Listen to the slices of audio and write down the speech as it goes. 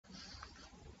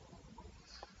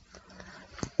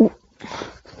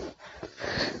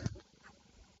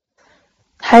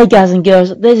Hey guys and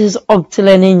girls, this is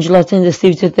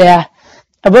OctolingNinjala2017 today.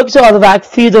 I worked out the back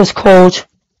few those called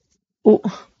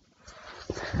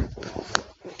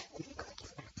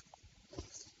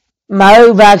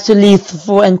Mario back to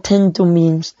lethal and Nintendo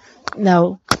memes.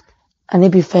 Now, I need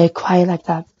to be very quiet like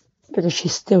that because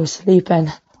she's still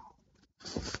sleeping.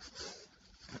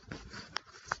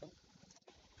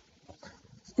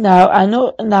 Now I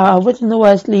wouldn't know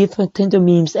what lethal Nintendo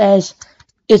memes is.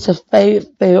 It's a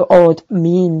very old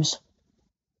memes.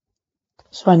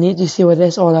 So I need to see what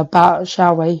it's all about,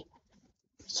 shall we?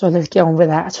 So let's get on with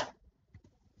that.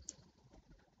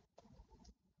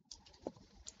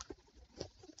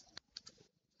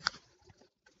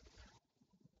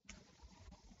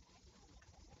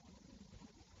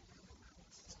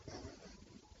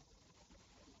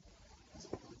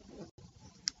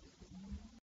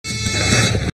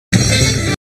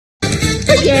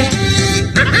 Yeah.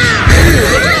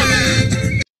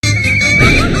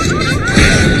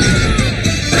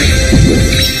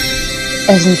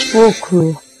 Isn't so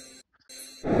cool. Hope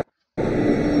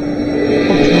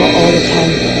not all the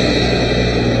time.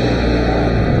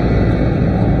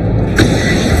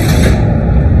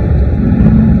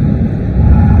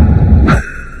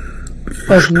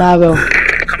 Where's Mario?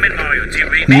 Come in, Mario. Do you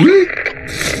read me?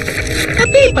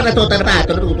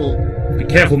 Be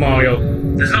careful, Mario.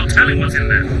 There's no telling what's in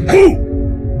there.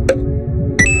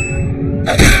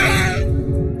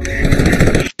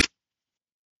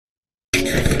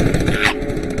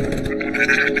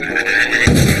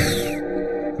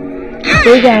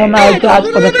 Big my God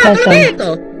for the present.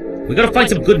 We gotta find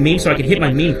some good memes so I can hit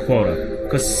my meme quota.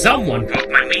 Cause someone broke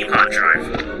my meme hard drive.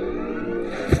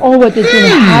 Oh, what is in the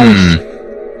house?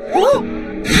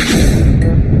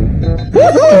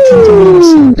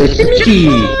 The key.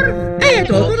 Quiet,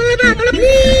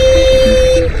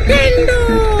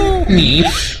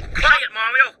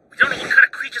 Mario. We don't know what kind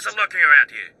of creatures are lurking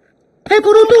around here.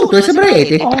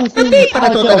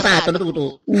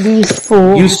 These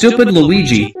fools. You stupid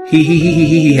Luigi.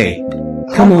 Hey.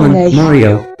 Come on,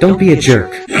 Mario. Don't be a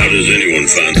jerk. How does anyone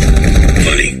find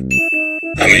funny?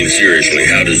 I mean, seriously,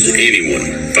 how does anyone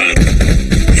find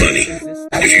funny?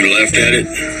 If you laughed at it,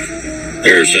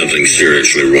 there's something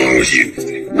seriously wrong with you.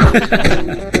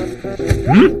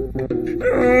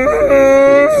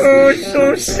 Oh,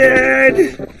 so sad.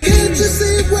 Can't you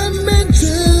see we're meant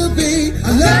to be?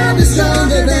 Our love is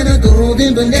stronger than a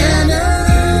golden banana.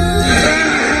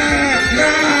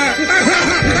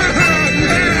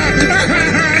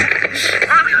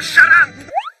 Mario, shut up!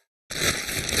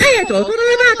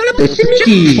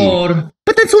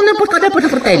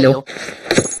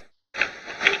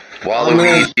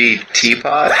 Waluigi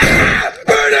teapot?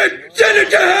 Burn it! Send it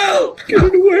to hell! Get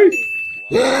it away!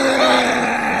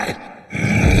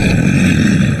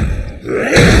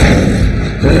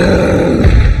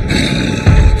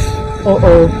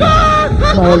 Uh-oh.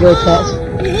 Mario cat.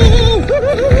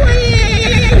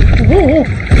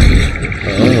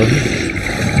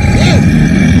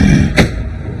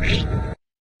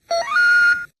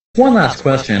 One last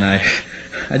question I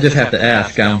just have to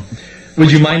ask.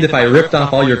 Would you mind if I ripped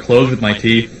off all your clothes with my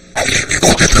teeth?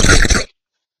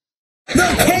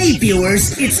 Okay,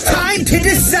 viewers, it's time to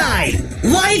decide.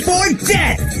 Life or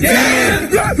death!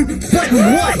 But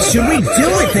what should we do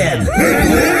with them?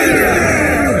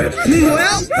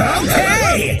 Well,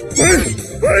 okay!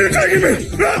 Why are you taking me?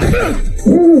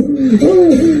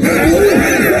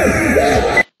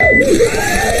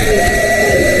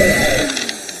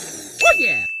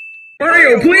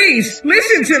 Mario, please,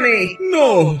 listen to me!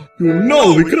 No,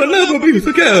 we could never be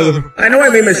together. I know I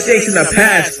made mistakes in the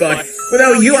past, but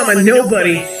without you, I'm a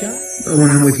nobody. But when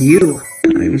I'm with you,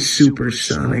 I'm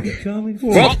supersonic.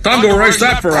 Well, time to erase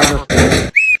that forever.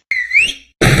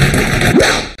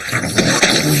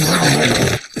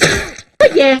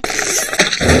 Yeah.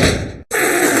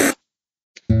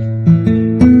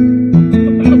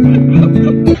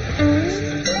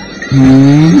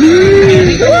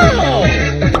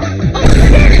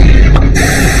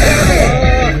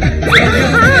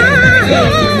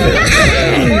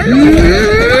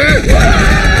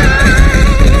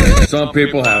 Some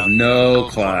people have no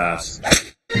class.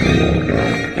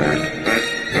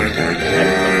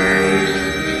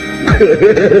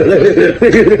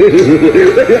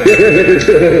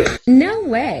 No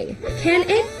way. Can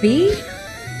it be?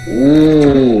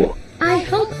 Ooh. I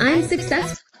hope I'm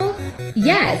successful.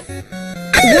 Yes.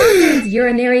 Woman's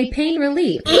urinary pain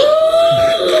relief.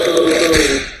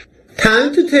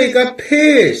 Time to take a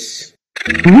piss.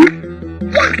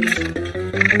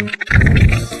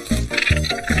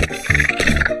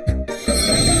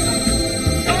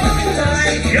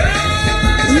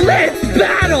 Let's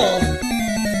battle!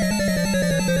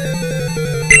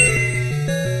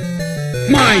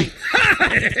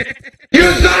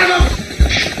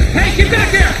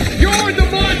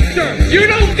 You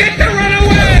don't get to run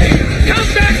away! Come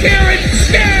back here and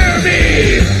scare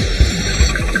me!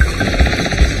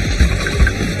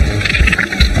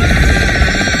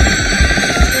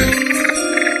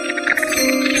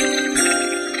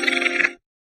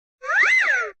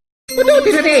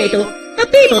 Potuti sapeto,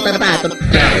 capito tarpato.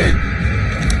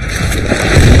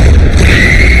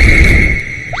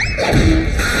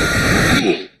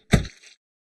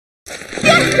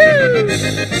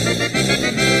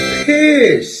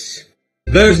 Piss!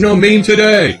 There's no meme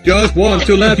today. Just want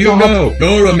to let you know.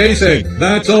 You're amazing.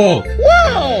 That's all.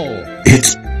 Whoa!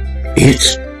 It's...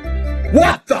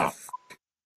 What the f...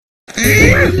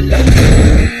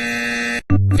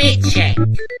 Fit check.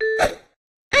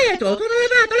 Eto, tu non hai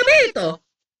fatto, l'ho visto.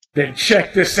 Then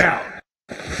check this out.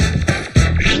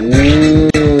 Ooh.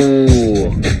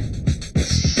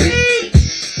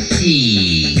 Sexy.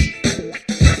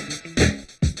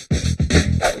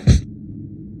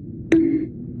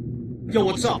 Yo,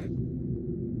 what's up?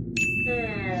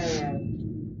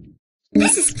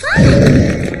 This is fun.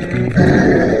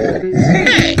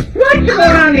 Hey, what's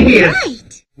going on here?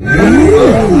 Right.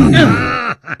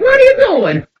 What are you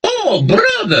doing? Oh,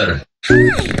 brother!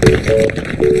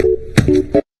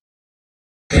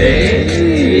 Hey.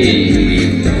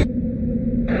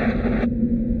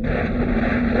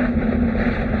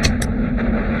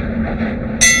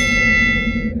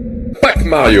 Back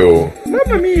Mario!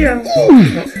 Mamma mia!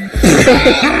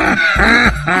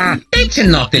 That's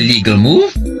not a legal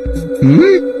move.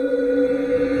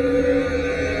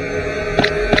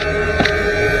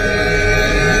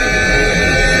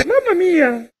 Mamma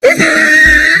mia!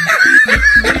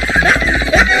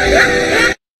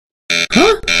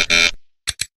 Huh?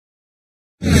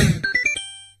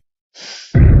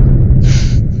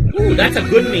 Ooh, that's a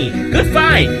good meme. Good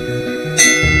find!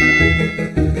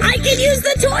 I can use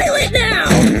the toilet now!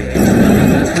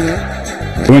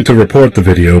 I went to report the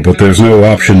video, but there's no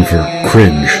option for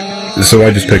cringe, so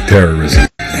I just picked terrorism.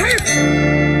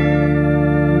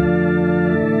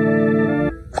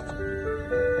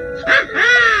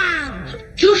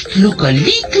 Just look a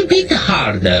little bit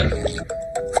harder.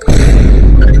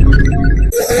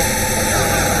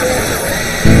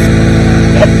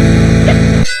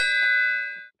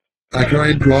 I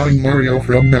tried drawing Mario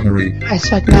from memory. I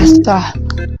suck master.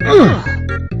 Oh,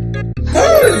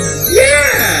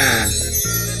 yeah!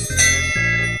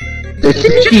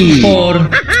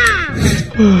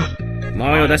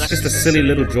 Mario, that's just a silly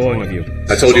little drawing of you.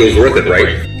 I told you it was worth it, right?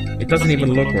 It doesn't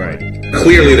even look right.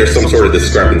 Clearly there's some sort of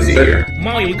discrepancy here.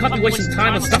 Mario, you can't be wasting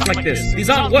time on stuff like this. These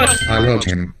aren't worth... I love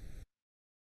him.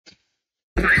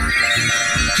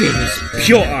 Genius.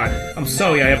 Pure art. I'm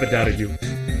sorry I ever doubted you.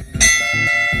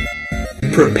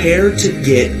 Prepare to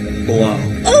get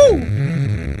blown. Oh!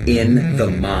 In the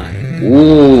mind.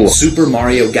 Ooh. Super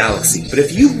Mario Galaxy. But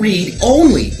if you read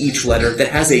only each letter that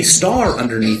has a star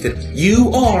underneath it,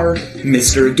 you are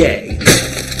Mr. Gay.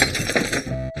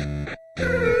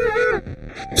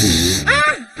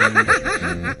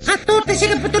 A tutte si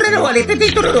capturano le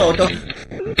tette tutto.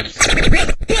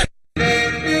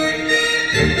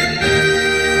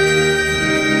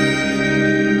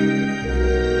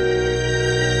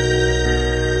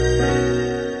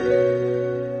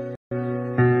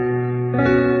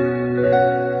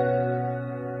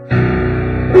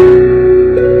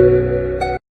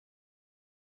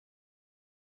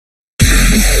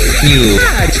 You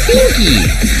stinky!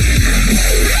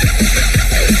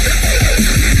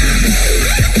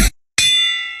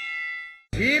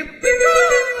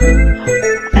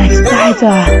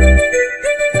 Spider.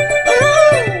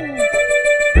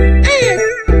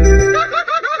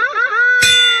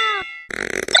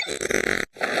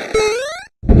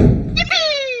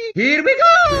 Here we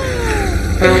go!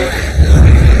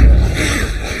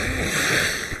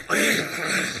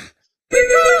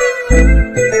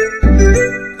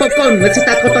 Popcorn, ci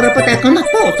sta con la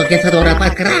foto che sta ora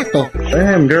pacrato.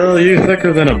 Damn, girl, you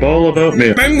thicker than a bowl of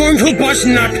oatmeal. I'm going to bust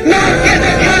nut!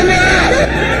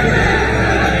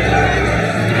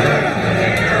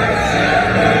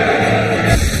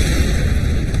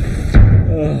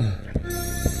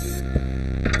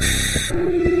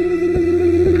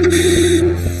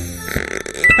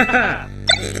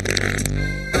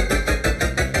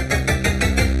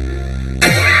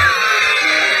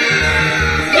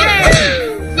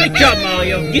 Great job,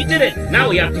 Mario. You did it. Now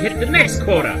we have to hit the next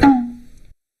quota.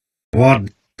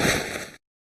 What?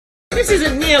 This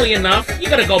isn't nearly enough. You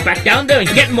gotta go back down there and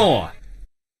get more.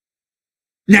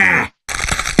 Nah.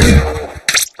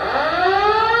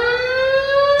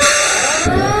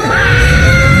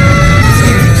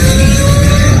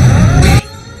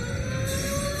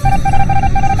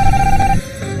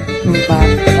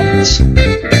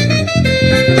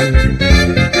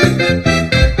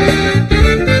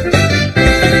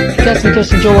 you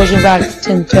guys enjoy watching React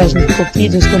 2012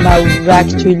 videos, go now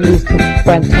React to leave for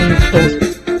quarantine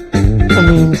clothes. I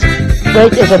mean,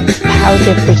 React is a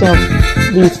healthy version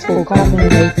of Lethal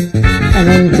Company, and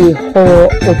then the whole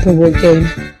open world game,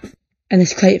 and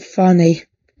it's quite funny.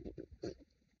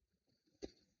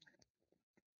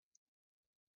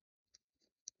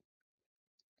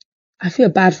 I feel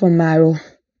bad for Maro.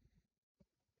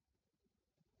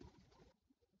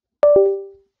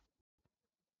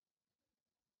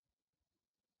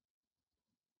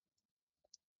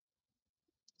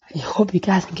 I hope you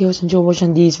guys and girls enjoy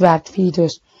watching these React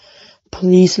videos.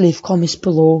 Please leave comments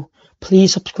below.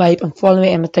 Please subscribe and follow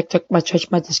me on my TikTok, my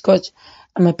Twitch, my Discord,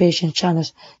 and my Patreon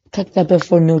channels. Click that bell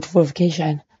for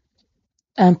notification.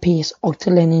 And peace.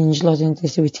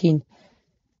 OctolingNinjala2017.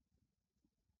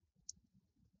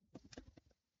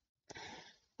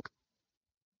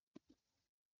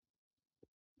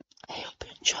 I hope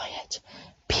you enjoy it.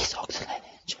 Peace,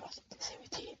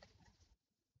 OctolingNinjala2017.